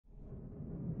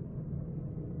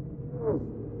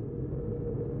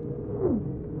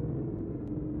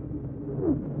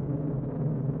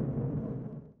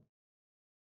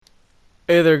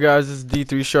Hey there guys, this is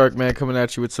D3 Shark Man coming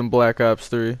at you with some Black Ops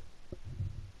 3.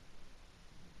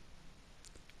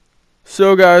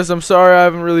 So guys, I'm sorry I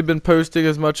haven't really been posting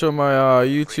as much on my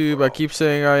YouTube. I keep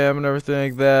saying I am and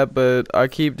everything like that, but I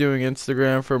keep doing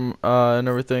Instagram from and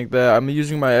everything like that. I'm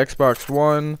using my Xbox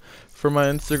One for my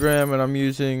Instagram and I'm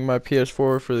using my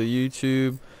PS4 for the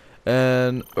YouTube.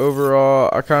 And overall,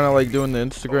 I kind of like doing the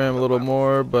Instagram a little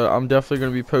more, but I'm definitely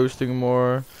going to be posting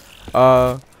more.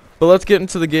 But let's get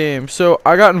into the game. So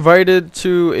I got invited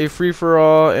to a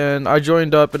free-for-all and I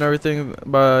joined up and everything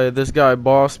by this guy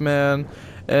Boss Man,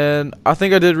 and I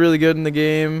think I did really good in the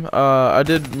game. I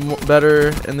did better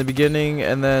in the beginning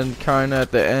and then kind of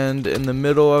at the end. In the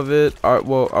middle of it,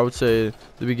 well, I would say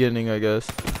the beginning, I guess,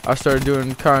 I started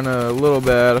doing kind of a little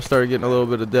bad. I started getting a little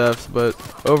bit of deaths, but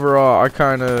overall I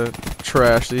kind of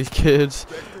trashed these kids.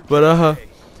 But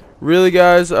really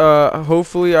guys,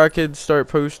 hopefully I could start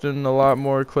posting a lot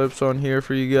more clips on here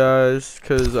for you guys,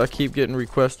 because I keep getting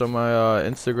requests on my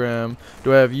Instagram.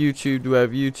 Do I have YouTube? Do I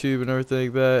have YouTube and everything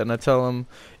like that? And I tell them,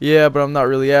 yeah, but I'm not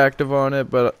really active on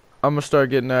it, but I'm going to start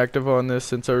getting active on this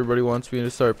since everybody wants me to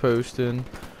start posting.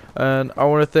 And I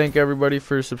want to thank everybody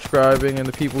for subscribing and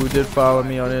the people who did follow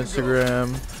me on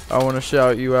Instagram. I want to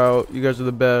shout you out. You guys are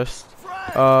the best.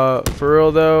 For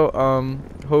real though,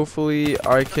 hopefully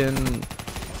I can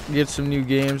get some new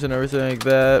games and everything like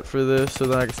that for this, so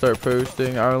then I can start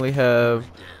posting. I only have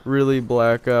really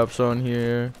Black Ops on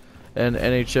here and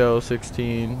NHL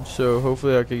 16, so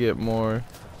hopefully I could get more.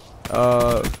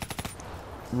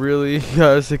 Really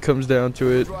guys, it comes down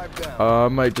to it, I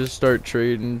might just start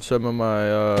trading some of my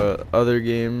other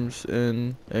games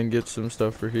in and get some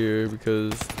stuff for here,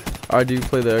 because I do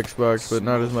play the Xbox, but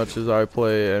not as much as I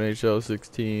play NHL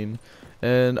 16.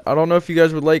 And I don't know if you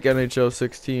guys would like NHL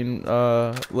 16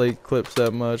 like clips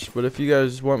that much, but if you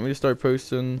guys want me to start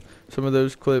posting some of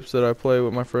those clips that I play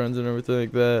with my friends and everything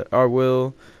like that, I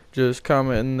will. Just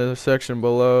comment in the section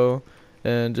below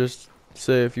and just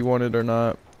say if you want it or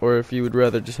not, or if you would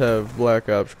rather just have Black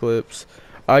Ops clips.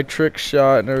 I trick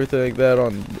shot and everything like that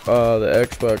on the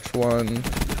Xbox One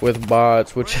with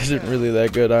bots, which isn't really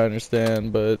that good, I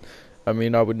understand, but I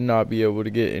mean, I would not be able to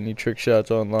get any trick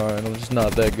shots online. I'm just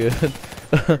not that good.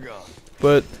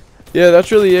 But yeah,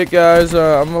 that's really it, guys.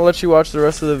 I'm gonna let you watch the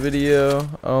rest of the video.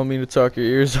 I don't mean to talk your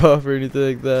ears off or anything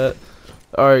like that.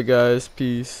 Alright guys,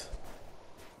 peace.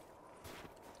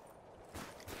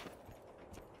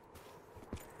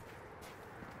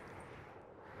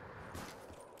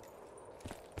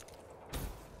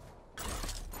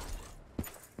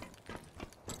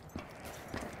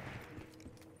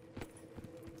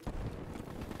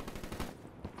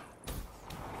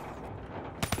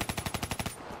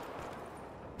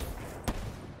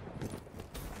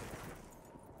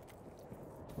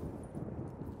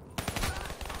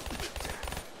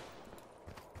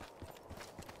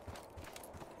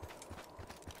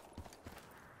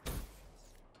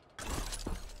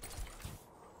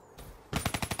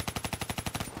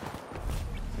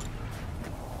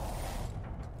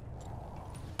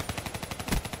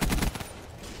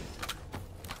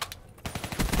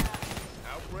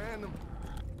 Random.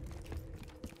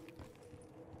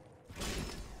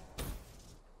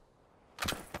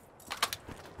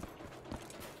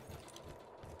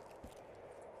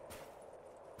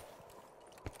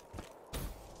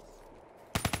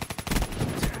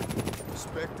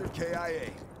 Spectre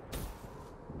KIA.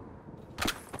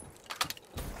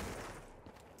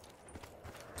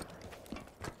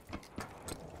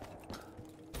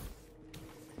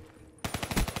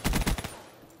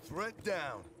 Threat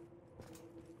down.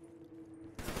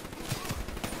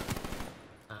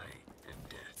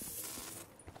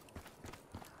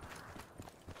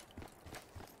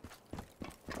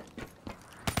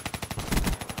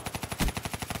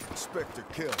 Spectre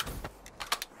kill.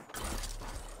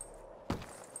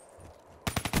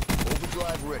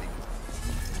 Overdrive ready.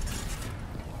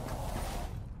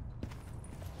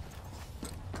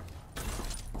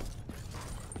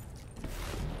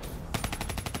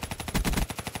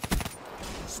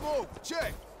 Smoke,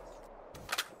 check.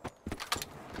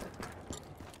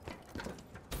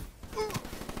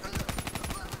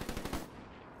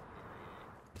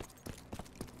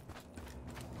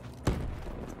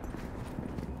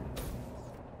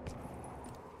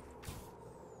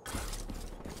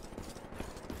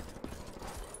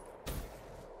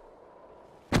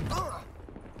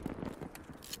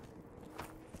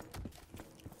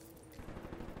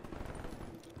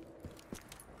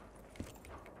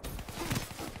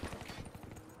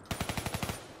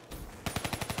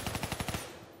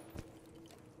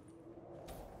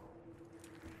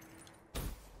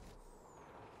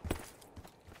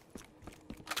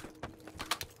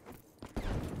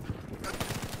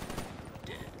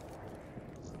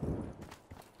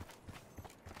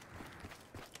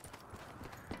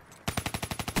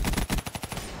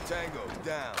 Tango,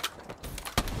 down.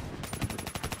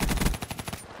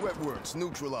 Wetworks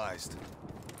neutralized.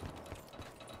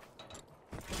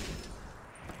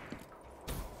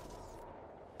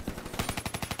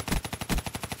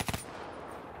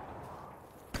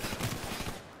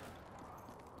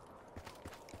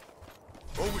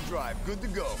 Overdrive, good to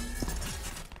go.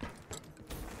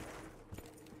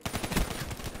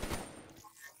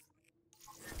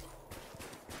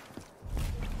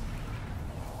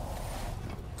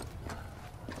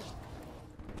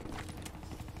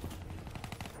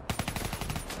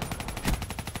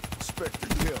 Spectre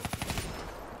kill.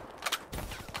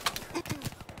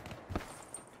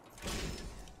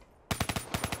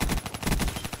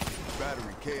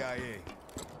 Battery KIA.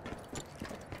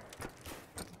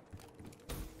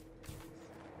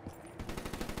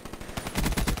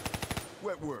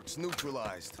 Wetworks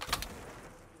neutralized.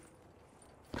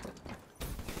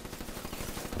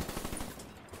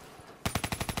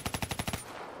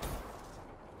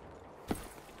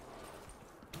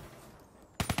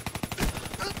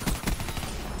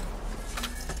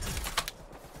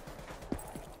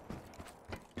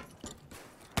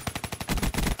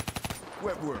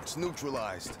 Wetworks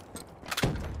neutralized.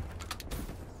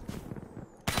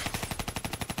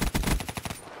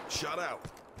 Shot out.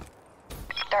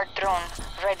 Dart drone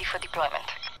ready for deployment.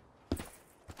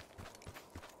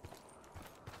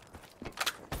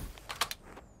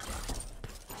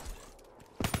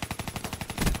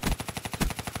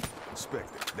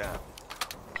 Inspector, down.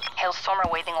 Hellstorm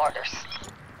awaiting orders.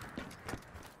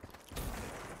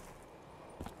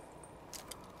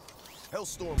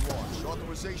 Hellstorm launch.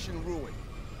 Authorization ruined.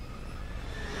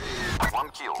 1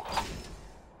 kill.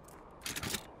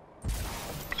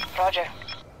 Roger.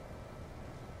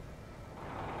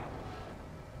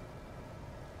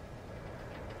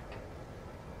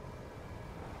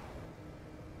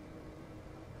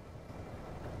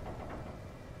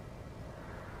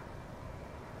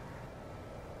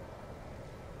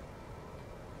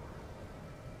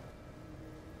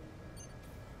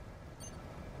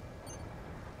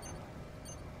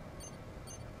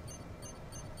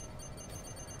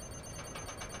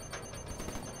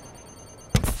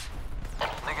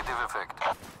 Negative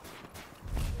effect.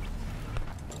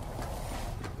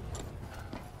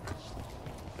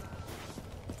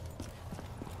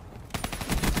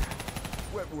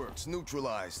 Wetworks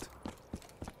neutralized.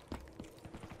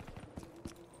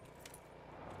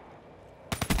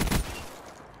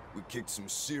 We kicked some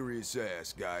serious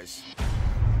ass, guys.